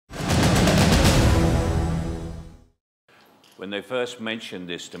When they first mentioned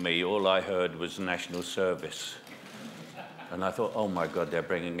this to me, all I heard was national service. And I thought, oh my God, they're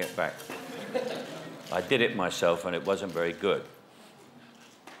bringing it back. I did it myself and it wasn't very good.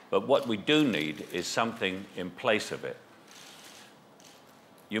 But what we do need is something in place of it.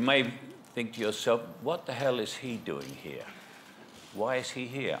 You may think to yourself, what the hell is he doing here? Why is he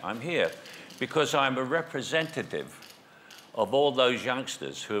here? I'm here because I'm a representative of all those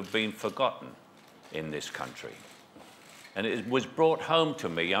youngsters who have been forgotten in this country. And it was brought home to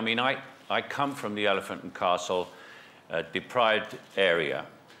me. I mean, I come from the Elephant and Castle deprived area,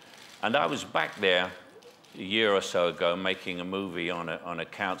 and I was back there a year or so ago making a movie on a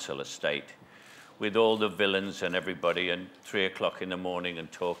council estate with all the villains and everybody, and 3 o'clock in the morning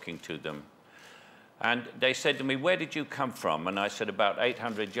and talking to them. And they said to me, where did you come from? And I said, about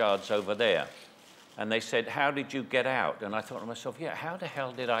 800 yards over there. And they said, how did you get out? And I thought to myself, yeah, how the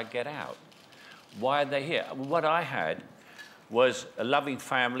hell did I get out? Why are they here? What I had was a loving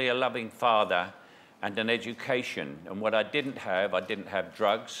family, a loving father, and an education. And what I didn't have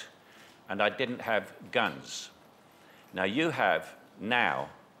drugs, and I didn't have guns. Now you have now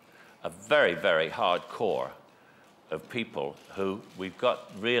a very, very hard core of people who we've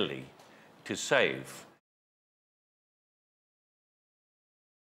got really to save.